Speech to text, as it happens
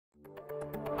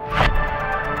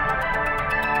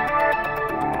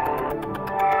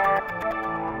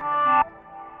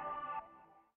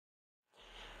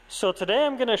So today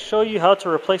I'm going to show you how to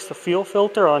replace the fuel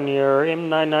filter on your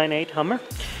M998 Hummer.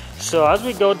 So as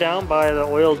we go down by the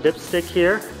oil dipstick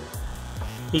here,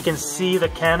 you can see the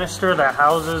canister that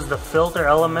houses the filter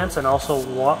elements and also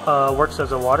works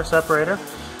as a water separator.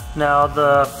 Now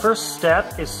the first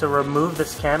step is to remove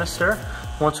this canister.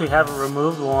 Once we have it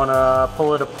removed, we want to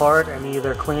pull it apart and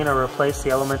either clean or replace the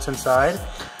elements inside.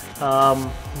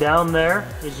 Down there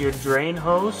is your drain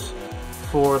hose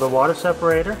for the water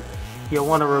separator. You'll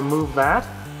want to remove that.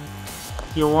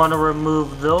 You'll want to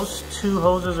remove those two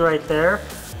hoses right there.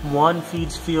 One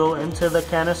feeds fuel into the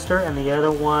canister and the other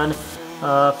one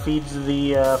feeds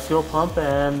the fuel pump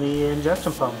and the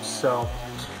injection pumps. So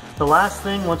the last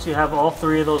thing, once you have all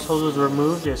three of those hoses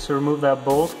removed, is to remove that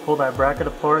bolt, pull that bracket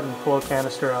apart, and pull a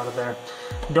canister out of there.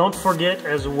 Don't forget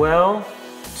as well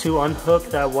to unhook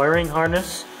that wiring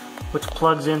harness, which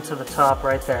plugs into the top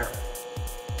right there.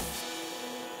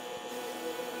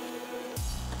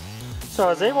 So I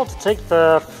was able to take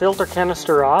the filter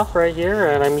canister off right here,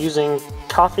 and I'm using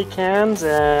coffee cans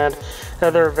and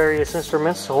other various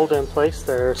instruments to hold it in place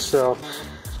there. So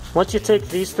once you take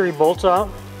these three bolts out,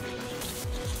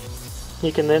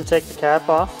 you can then take the cap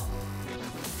off,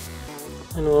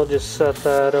 and we'll just set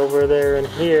that over there and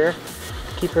here.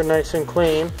 Keep her nice and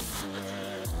clean,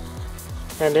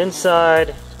 and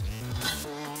inside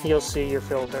you'll see your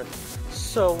filter.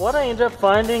 So what I ended up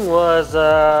finding was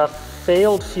a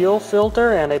failed fuel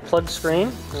filter and a plug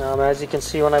screen. As you can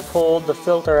see, when I pulled the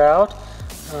filter out,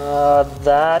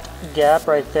 that gap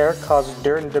right there caused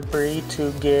dirt and debris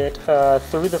to get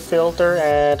through the filter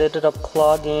and ended up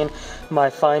clogging my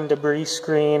fine debris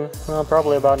screen,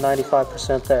 probably about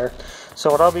 95% there. So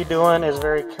what I'll be doing is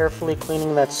very carefully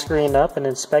cleaning that screen up and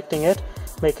inspecting it,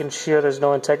 making sure there's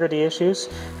no integrity issues.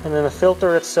 And then the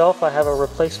filter itself, I have a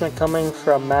replacement coming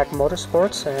from Mac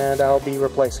Motorsports, and I'll be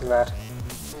replacing that.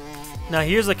 Now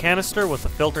here's the canister with the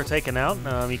filter taken out.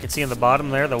 You can see in the bottom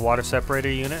there the water separator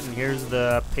unit, and here's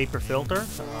the paper filter.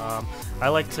 I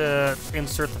like to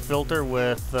insert the filter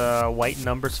with white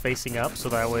numbers facing up, so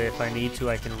that way if I need to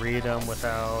I can read them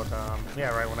without,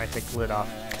 right when I take the lid off.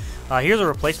 Here's a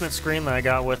replacement screen that I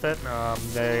got with it.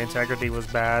 The integrity was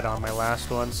bad on my last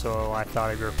one, so I thought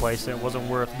I'd replace it. It wasn't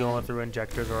worth going through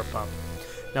injectors or a pump.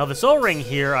 Now this O-ring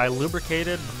here I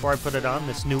lubricated before I put it on.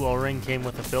 This new O-ring came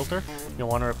with the filter. You'll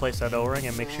want to replace that O-ring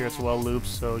and make sure it's well lubed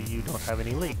so you don't have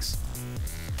any leaks.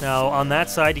 Now on that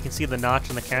side you can see the notch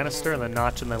in the canister and the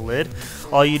notch in the lid.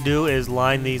 All you do is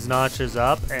line these notches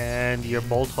up and your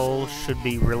bolt hole should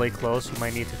be really close. You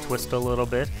might need to twist a little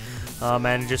bit.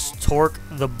 And just torque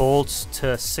the bolts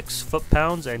to 6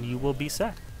 foot-pounds and you will be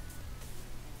set.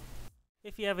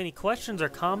 If you have any questions or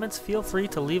comments, feel free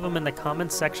to leave them in the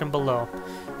comments section below.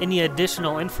 Any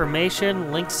additional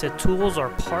information, links to tools or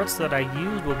parts that I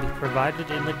used will be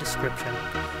provided in the description.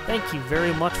 Thank you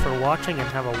very much for watching and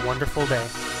have a wonderful day.